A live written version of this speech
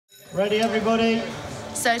Ready, everybody?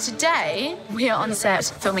 So today, we are on set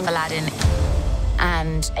filming Aladyn,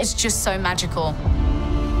 and it's just so magical.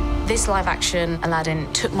 This live-action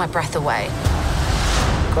Aladyn took my breath away.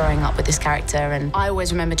 Growing up with this character, and I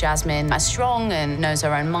always remember Jasmine as strong and knows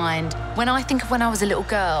her own mind. When I think of when I was a little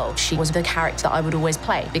girl, she was the character that I would always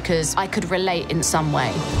play because I could relate in some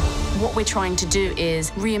way. What we're trying to do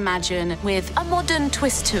is reimagine with a modern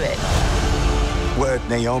twist to it. What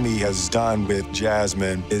Naomi has done with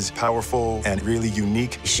Jasmine is powerful and really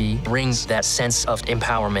unique. She brings that sense of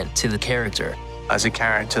empowerment to the character. As a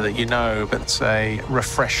character that you know, it's a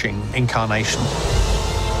refreshing incarnation.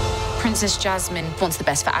 Princess Jasmine wants the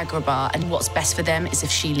best for Agrabah, and what's best for them is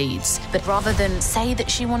if she leads. But rather than say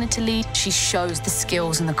that she wanted to lead, she shows the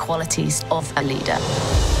skills and the qualities of a leader.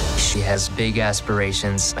 She has big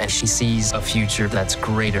aspirations, and she sees a future that's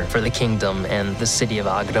greater for the kingdom and the city of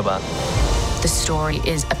Agrabah. The story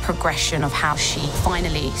is a progression of how she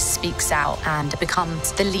finally speaks out and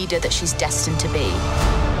becomes the leader that she's destined to be.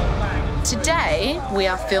 Today, we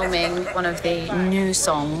are filming one of the new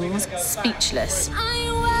songs, Speechless.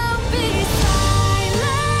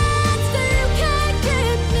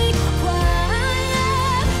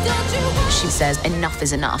 She says, enough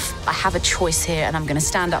is enough. I have a choice here and I'm going to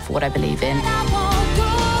stand up for what I believe in.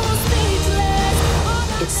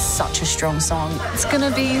 It's such a strong song. It's going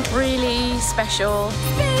to be really special.